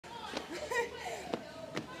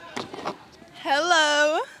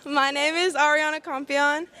My name is Ariana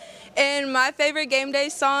Compion, and my favorite game day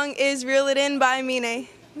song is Reel It In by Mine.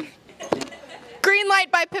 Green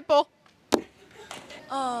Light by Pitbull.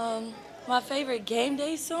 My favorite game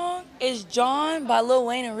day song is John by Lil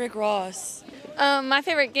Wayne and Rick Ross. My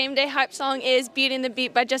favorite game day hype song is Beating the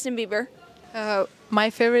Beat by Justin Bieber. My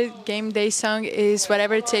favorite game day song is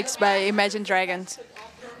Whatever It Takes by Imagine Dragons.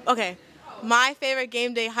 Okay, my favorite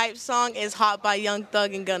game day hype song is Hot by Young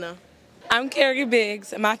Thug and Gunna. I'm Carrie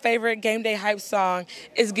Biggs, and my favorite game day hype song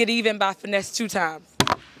is Get Even by Finesse 2 Times.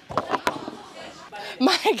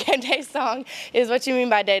 My game day song is What You Mean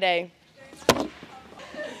by Day Day.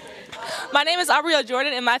 My name is Aubrielle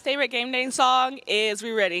Jordan, and my favorite game day song is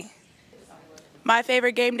We Ready. My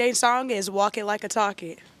favorite game day song is Walk It Like a Talk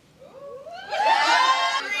It.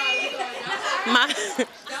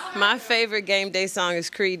 My favorite game day song is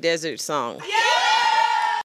Creed Desert Song.